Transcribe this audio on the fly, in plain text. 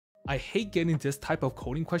I hate getting this type of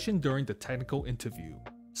coding question during the technical interview.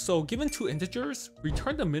 So given two integers,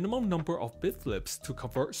 return the minimum number of bit flips to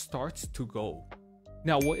convert starts to go.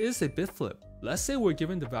 Now what is a bit flip? Let's say we're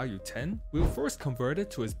given the value 10, we'll first convert it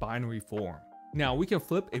to its binary form. Now we can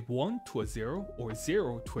flip a 1 to a 0 or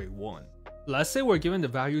 0 to a 1. Let's say we're given the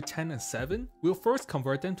value 10 and 7, we'll first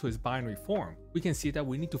convert them to its binary form. We can see that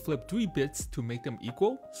we need to flip 3 bits to make them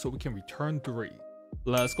equal, so we can return 3.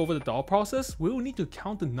 Let's go over the thought process. We'll need to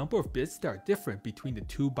count the number of bits that are different between the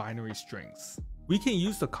two binary strings. We can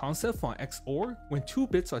use the concept from XOR. When 2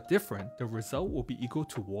 bits are different, the result will be equal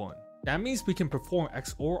to 1. That means we can perform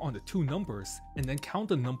XOR on the two numbers and then count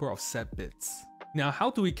the number of set bits. Now how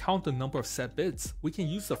do we count the number of set bits? We can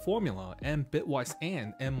use the formula n bitwise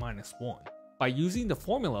and n-1. By using the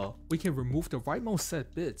formula, we can remove the rightmost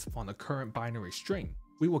set bits from the current binary string.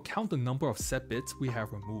 We will count the number of set bits we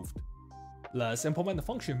have removed. Let's implement the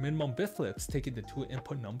function minimum bit flips, taking the two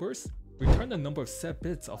input numbers, return the number of set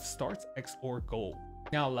bits of starts XOR goal.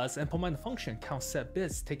 Now let's implement the function count set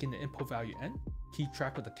bits, taking the input value n, keep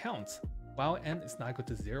track of the counts. While n is not equal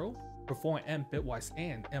to 0, perform n bitwise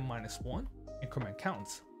and n-1, increment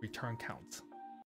counts, return counts.